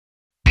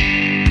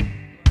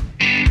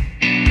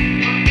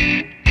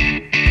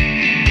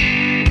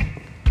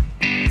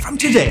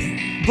Today,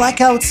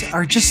 blackouts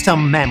are just a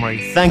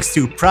memory thanks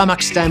to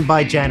Pramac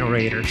standby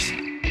generators.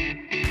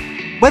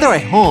 Whether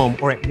at home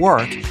or at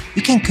work,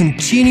 you can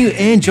continue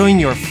enjoying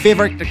your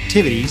favorite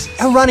activities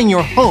and running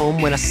your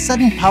home when a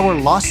sudden power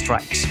loss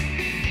strikes.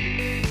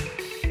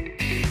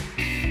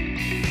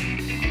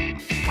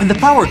 When the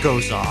power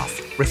goes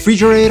off,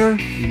 refrigerator,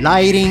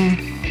 lighting,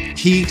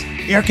 heat,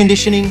 air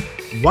conditioning,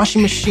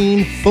 washing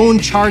machine, phone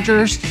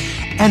chargers,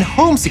 and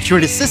home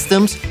security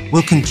systems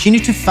will continue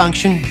to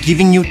function,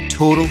 giving you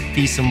total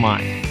peace of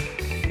mind.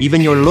 Even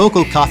your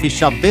local coffee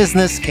shop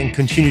business can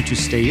continue to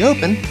stay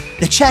open,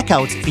 the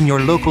checkouts in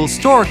your local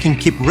store can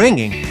keep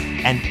ringing,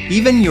 and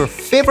even your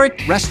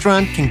favorite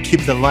restaurant can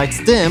keep the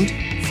lights dimmed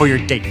for your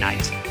date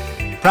night.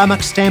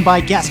 Pramac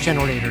standby gas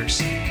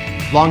generators.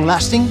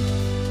 Long-lasting,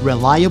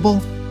 reliable,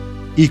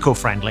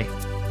 eco-friendly.